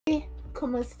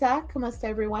Kumusta? Kumusta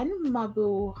everyone?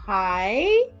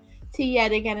 Mabuhay to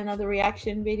yet again another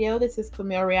reaction video. This is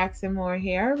Camille Reacts and More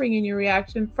here, bringing you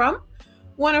reaction from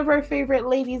one of our favorite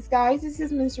ladies, guys. This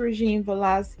is Miss Regine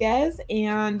Velasquez,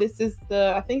 and this is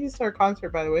I think this is her concert,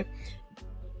 by the way.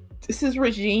 This is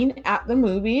Regine at the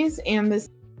movies, and this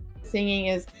singing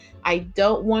is I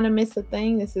Don't Want to Miss a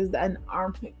Thing. This is an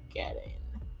Armageddon.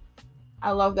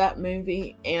 I love that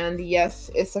movie, and yes,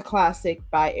 it's a classic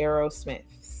by Aerosmith.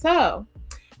 So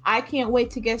I can't wait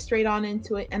to get straight on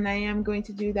into it, and I am going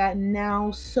to do that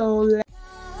now. So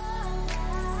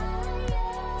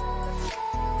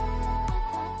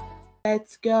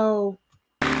let's go.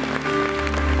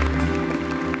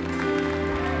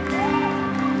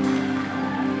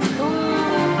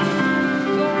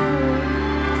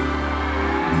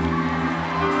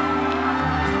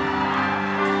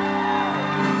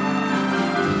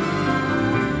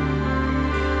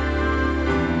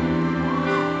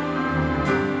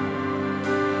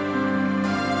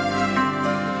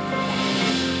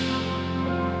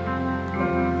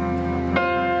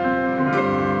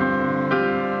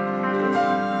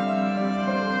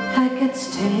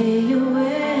 Stay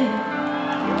away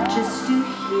just to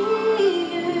hear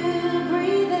you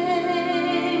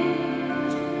breathing,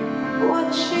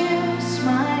 watch you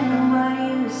smile while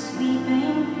you're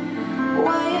sleeping,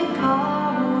 while you're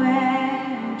far away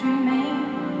dreaming.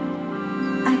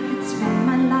 I could spend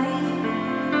my life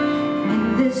in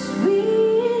this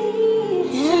sweet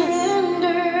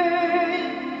surrender.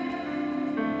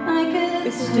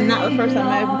 This is not the first time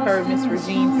I've heard Miss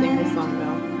Regine sing this song though.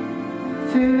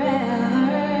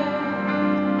 Forever,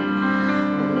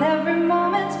 well, every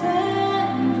moment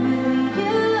spent with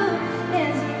you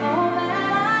is a moment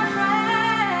I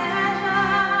treasure.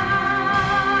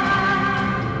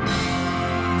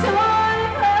 Don't wanna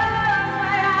close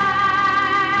my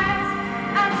eyes,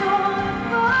 I don't wanna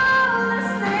fall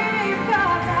asleep,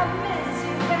 'cause I miss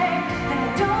you, babe, and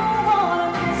I don't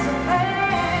wanna miss a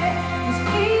thing. 'Cause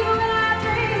even when I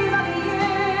dream of you,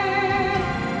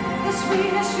 the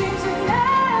sweetest dreams of never.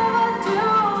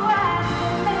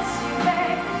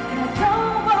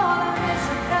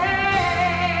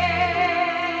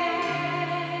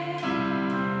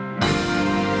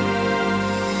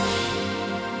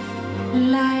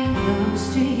 Lying close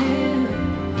to you,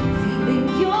 feeling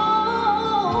your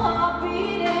heart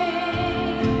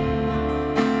beating,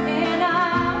 and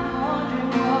I'm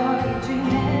wondering what you're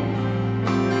dreaming,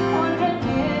 wondering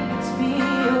if it's me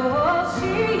or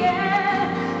she,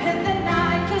 yeah. And then I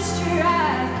kissed your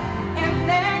eyes, and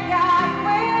thank God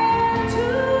we're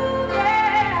together.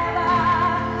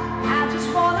 I just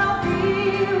wanna be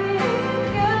with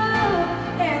you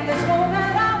in this moment.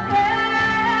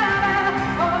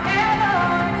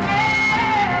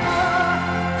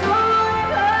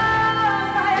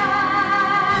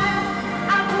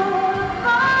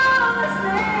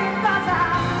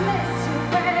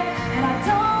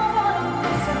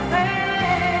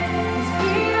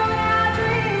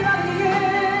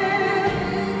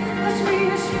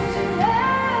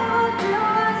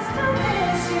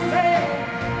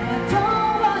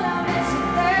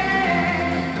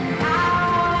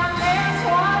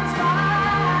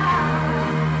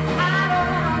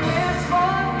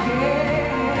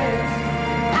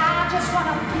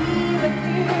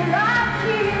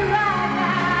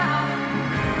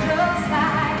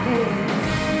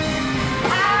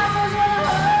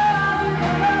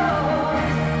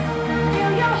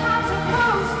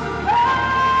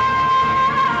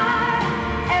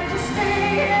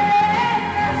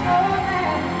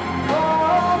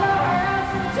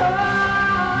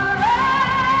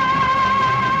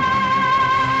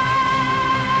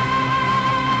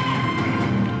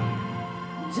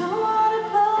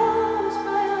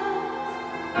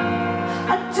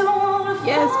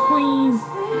 Yes, Queen.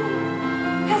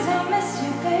 'Cause I miss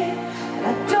you, babe, and I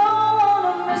don't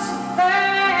wanna miss a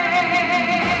thing.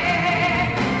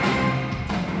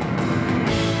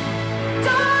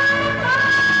 Don't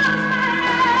close my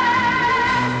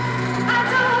eyes, I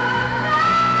don't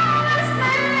wanna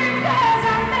sleep, 'cause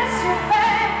I miss you,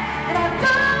 babe, and I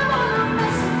don't wanna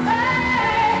miss a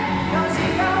thing. 'Cause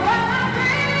even when I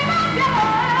dream of you,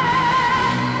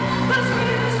 the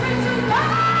sweetest dreams of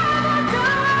love I do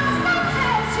is to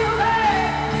miss you,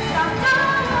 babe.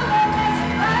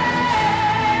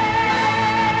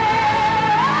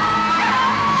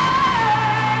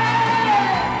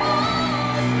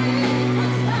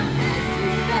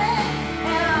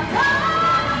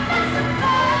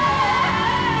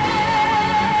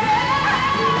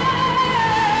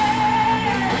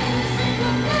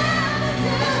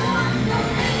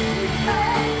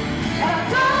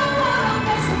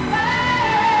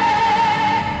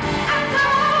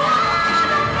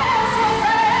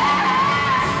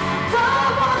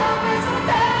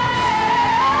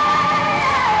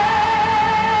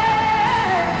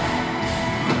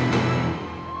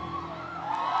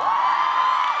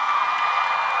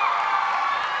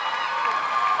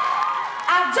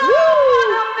 Don't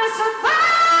wanna miss a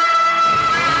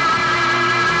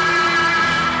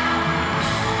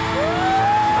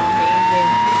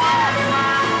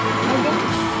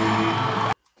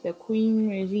The Queen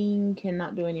Regine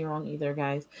cannot do any wrong either,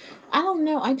 guys. I don't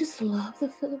know. I just love the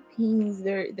Philippines.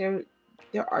 They're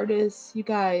artists. You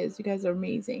guys are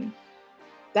amazing.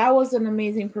 That was an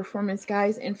amazing performance,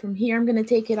 guys. And from here, I'm going to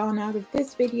take it on out of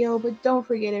this video. But don't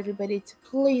forget, everybody, to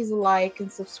please like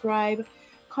and subscribe.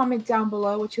 Comment down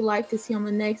below what you'd like to see on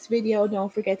the next video.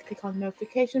 Don't forget to click on the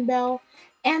notification bell.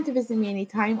 And to visit me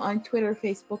anytime on Twitter,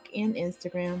 Facebook, and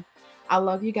Instagram. I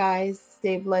love you guys.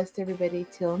 Stay blessed, everybody.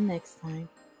 Till next time.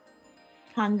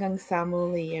 Hanggang sa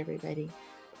muli, everybody.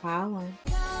 Paalam.